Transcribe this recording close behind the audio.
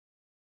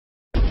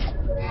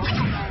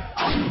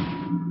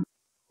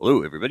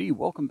Hello everybody,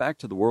 welcome back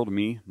to the World of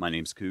Me. My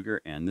name's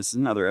Cougar, and this is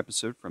another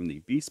episode from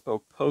the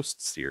BeSpoke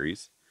Post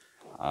series.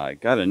 I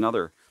got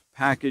another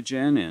package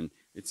in, and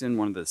it's in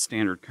one of the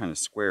standard kind of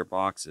square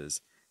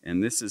boxes,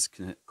 and this is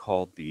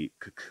called the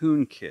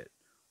Cocoon kit,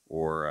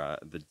 or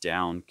the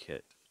down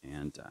kit.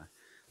 And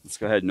let's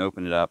go ahead and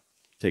open it up,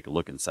 take a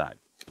look inside.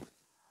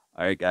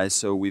 Alright guys,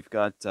 so we've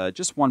got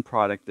just one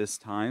product this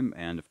time,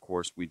 and of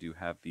course we do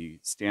have the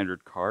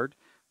standard card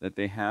that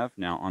they have.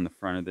 Now on the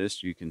front of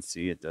this you can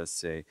see it does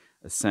say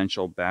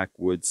Essential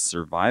Backwoods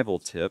Survival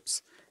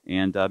Tips,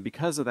 and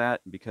because of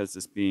that, because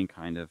this being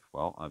kind of,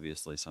 well,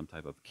 obviously some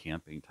type of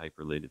camping type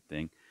related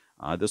thing,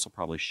 this will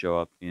probably show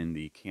up in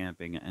the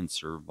camping and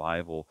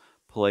survival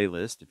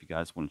playlist if you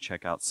guys want to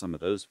check out some of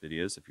those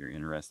videos if you're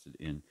interested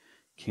in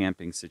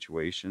camping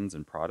situations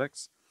and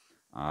products.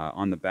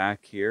 On the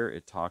back here,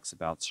 it talks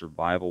about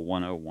Survival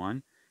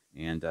 101.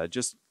 And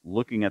just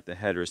looking at the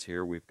headers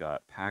here, we've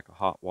got pack a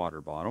hot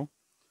water bottle,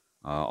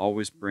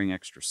 always bring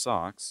extra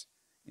socks,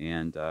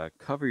 and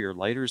cover your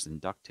lighters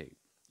and duct tape.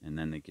 And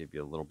then they give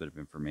you a little bit of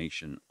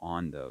information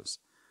on those.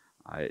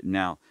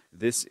 Now,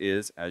 this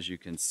is, as you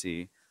can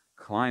see,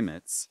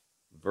 Klymit's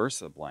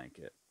Versa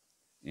blanket.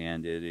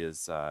 And it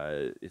is,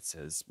 it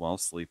says, well,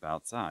 sleep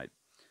outside.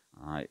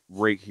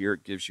 Right here,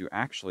 it gives you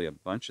actually a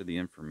bunch of the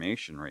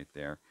information right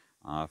there.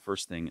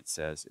 First thing it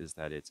says is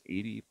that it's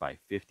 80 by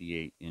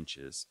 58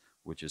 inches,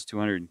 which is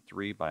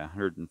 203 by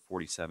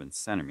 147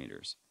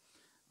 centimeters.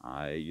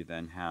 You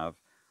then have,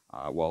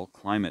 well,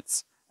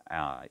 Klymit's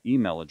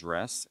email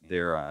address.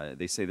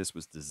 They say this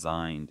was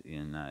designed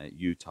in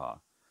Utah,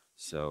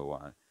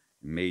 so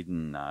made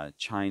in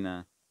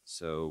China.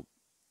 So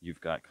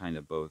you've got kind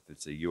of both.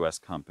 It's a U.S.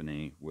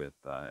 company with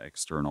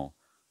external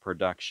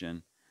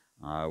production.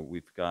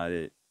 We've got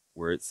it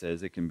where it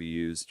says it can be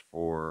used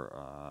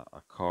for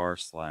a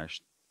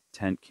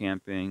car/tent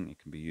camping. It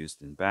can be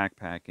used in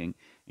backpacking,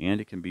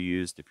 and it can be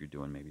used if you're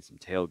doing maybe some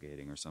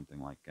tailgating or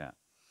something like that.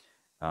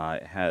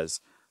 It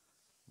has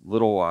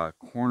little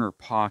corner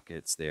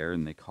pockets there,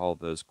 and they call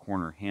those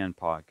corner hand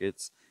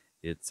pockets.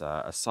 It's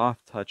a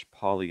soft touch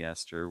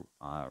polyester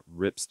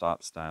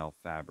ripstop style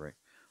fabric,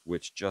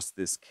 which just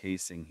this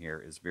casing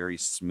here is very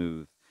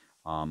smooth,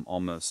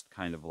 almost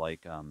kind of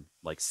like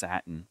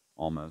satin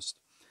almost.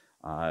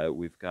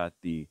 We've got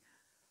the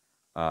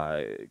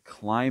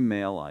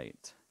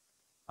Clymalite,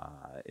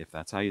 if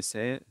that's how you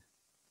say it,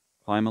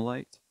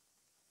 Clymalite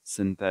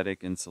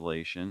synthetic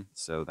insulation.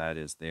 So that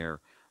is their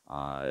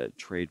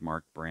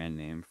trademark brand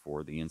name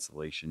for the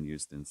insulation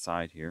used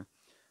inside here.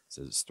 It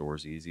says it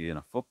stores easy in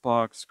a foot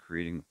box,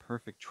 creating the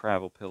perfect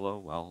travel pillow.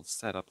 Well,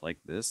 set up like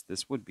this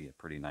would be a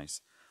pretty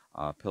nice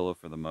pillow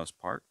for the most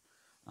part.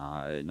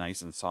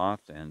 Nice and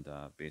soft, and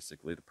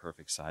basically the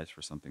perfect size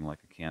for something like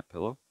a camp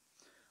pillow.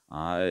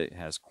 It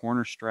has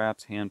corner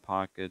straps, hand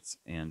pockets,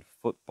 and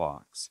foot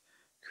box.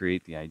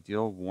 Create the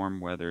ideal warm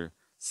weather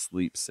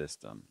sleep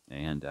system.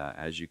 And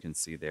as you can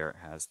see there, it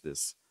has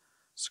this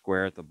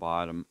square at the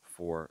bottom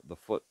for the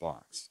foot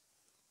box.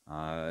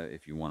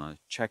 If you want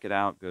to check it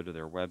out, go to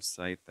their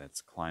website.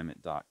 That's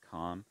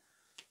klymit.com,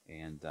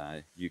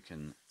 and you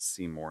can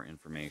see more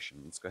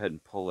information. Let's go ahead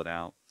and pull it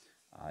out.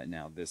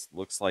 Now this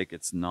looks like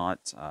it's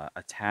not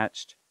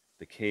attached,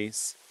 the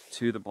case,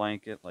 to the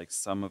blanket like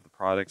some of the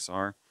products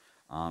are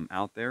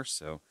out there.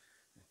 So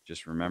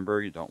just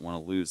remember, you don't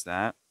want to lose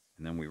that.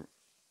 And then we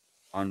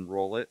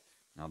unroll it.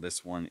 Now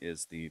this one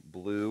is the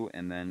blue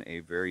and then a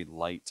very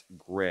light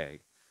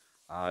gray.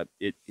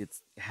 It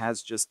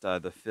has just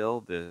the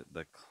fill, their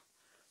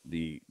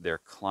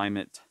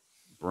Klymit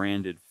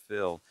branded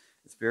fill.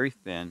 It's very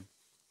thin.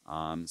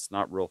 It's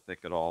not real thick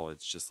at all.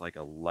 It's just like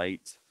a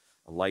light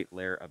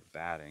layer of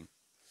batting.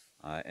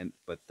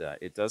 But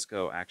it does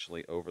go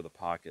actually over the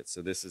pocket.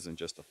 So this isn't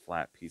just a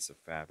flat piece of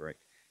fabric.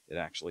 It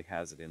actually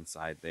has it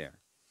inside there.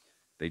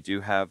 They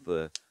do have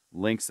the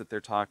links that they're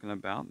talking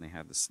about, and they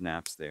have the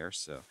snaps there.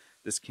 So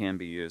this can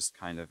be used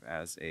kind of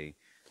as a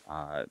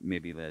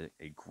maybe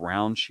a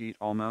ground sheet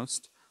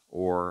almost,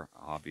 or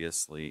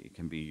obviously it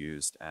can be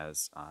used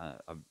as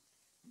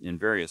in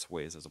various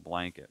ways as a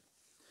blanket.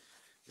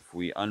 If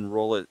we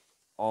unroll it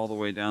all the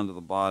way down to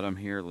the bottom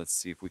here, let's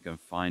see if we can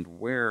find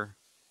where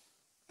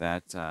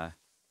that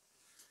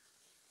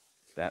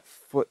that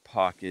foot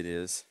pocket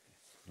is.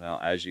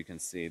 Well, as you can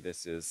see,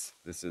 this is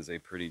a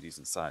pretty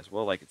decent size.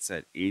 Well, like it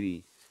said,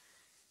 80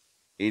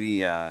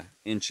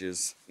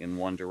 inches in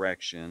one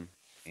direction,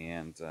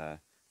 and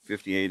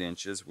 58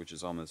 inches, which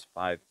is almost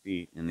 5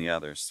 feet, in the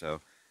other.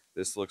 So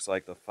this looks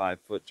like the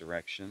 5-foot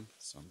direction.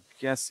 So I'm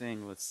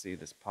guessing, let's see,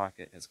 this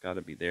pocket has got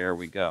to be, there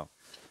we go,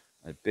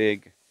 a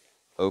big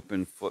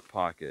open foot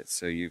pocket.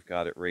 So you've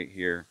got it right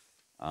here.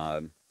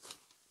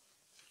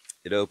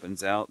 It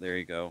opens out. There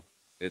you go.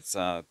 It's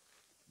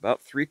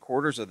about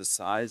 3/4 of the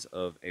size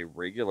of a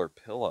regular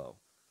pillow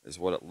is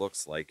what it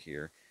looks like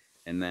here.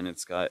 And then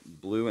it's got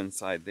blue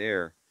inside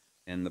there,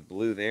 and the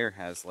blue there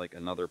has like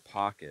another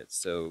pocket.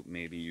 So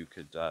maybe you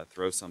could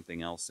throw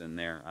something else in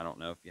there. I don't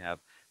know, if you have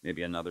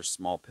maybe another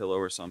small pillow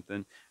or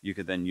something. You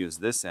could then use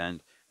this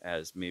end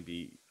as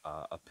maybe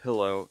a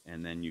pillow,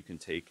 and then you can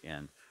take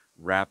and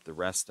wrap the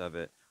rest of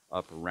it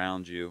up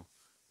around you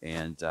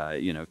and,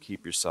 you know,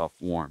 keep yourself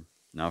warm.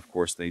 Now, of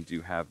course, they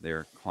do have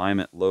their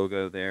klymit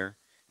logo there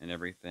and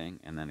everything.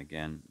 And then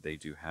again, they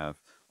do have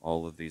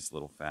all of these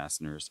little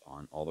fasteners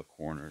on all the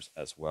corners,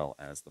 as well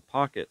as the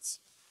pockets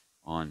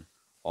on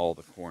all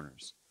the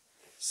corners.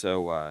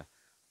 So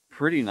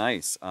pretty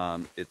nice.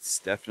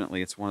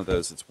 It's one of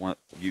those. It's one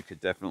you could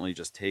definitely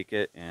just take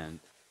it and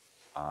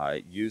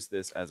use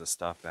this as a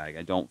stuff bag.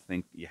 I don't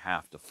think you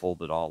have to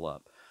fold it all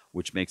up,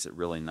 which makes it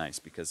really nice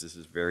because this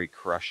is very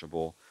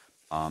crushable.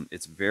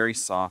 It's very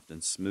soft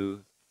and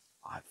smooth.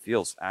 It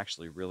feels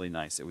actually really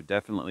nice. It would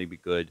definitely be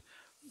good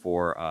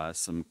for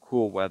some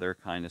cool weather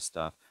kind of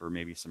stuff, for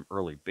maybe some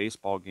early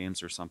baseball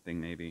games or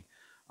something maybe.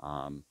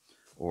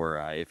 Or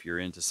if you're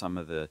into some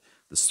of the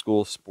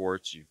school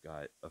sports, you've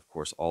got, of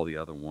course, all the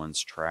other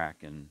ones,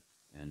 track and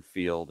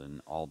field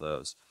and all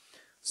those.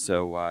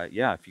 So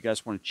yeah, if you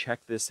guys want to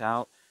check this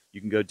out, you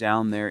can go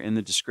down there in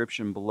the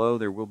description below.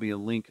 There will be a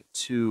link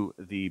to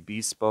the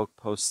BeSpoke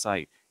Post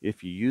site.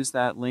 If you use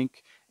that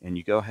link and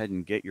you go ahead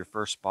and get your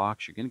first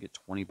box, you're going to get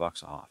 20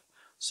 bucks off.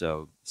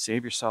 So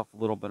save yourself a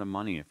little bit of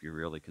money if you're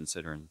really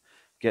considering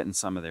getting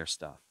some of their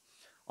stuff.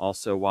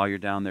 Also, while you're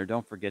down there,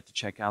 don't forget to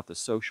check out the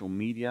social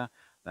media.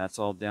 That's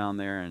all down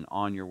there. And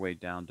on your way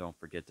down, don't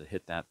forget to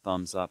hit that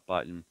thumbs up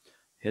button,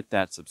 hit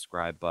that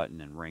subscribe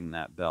button, and ring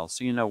that bell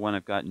so you know when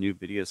I've got new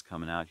videos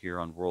coming out here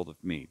on World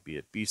of Me, be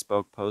it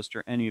BeSpoke Post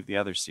or any of the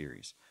other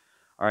series.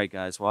 All right,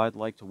 guys, well, I'd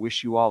like to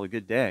wish you all a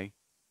good day,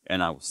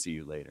 and I will see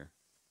you later.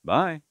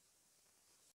 Bye.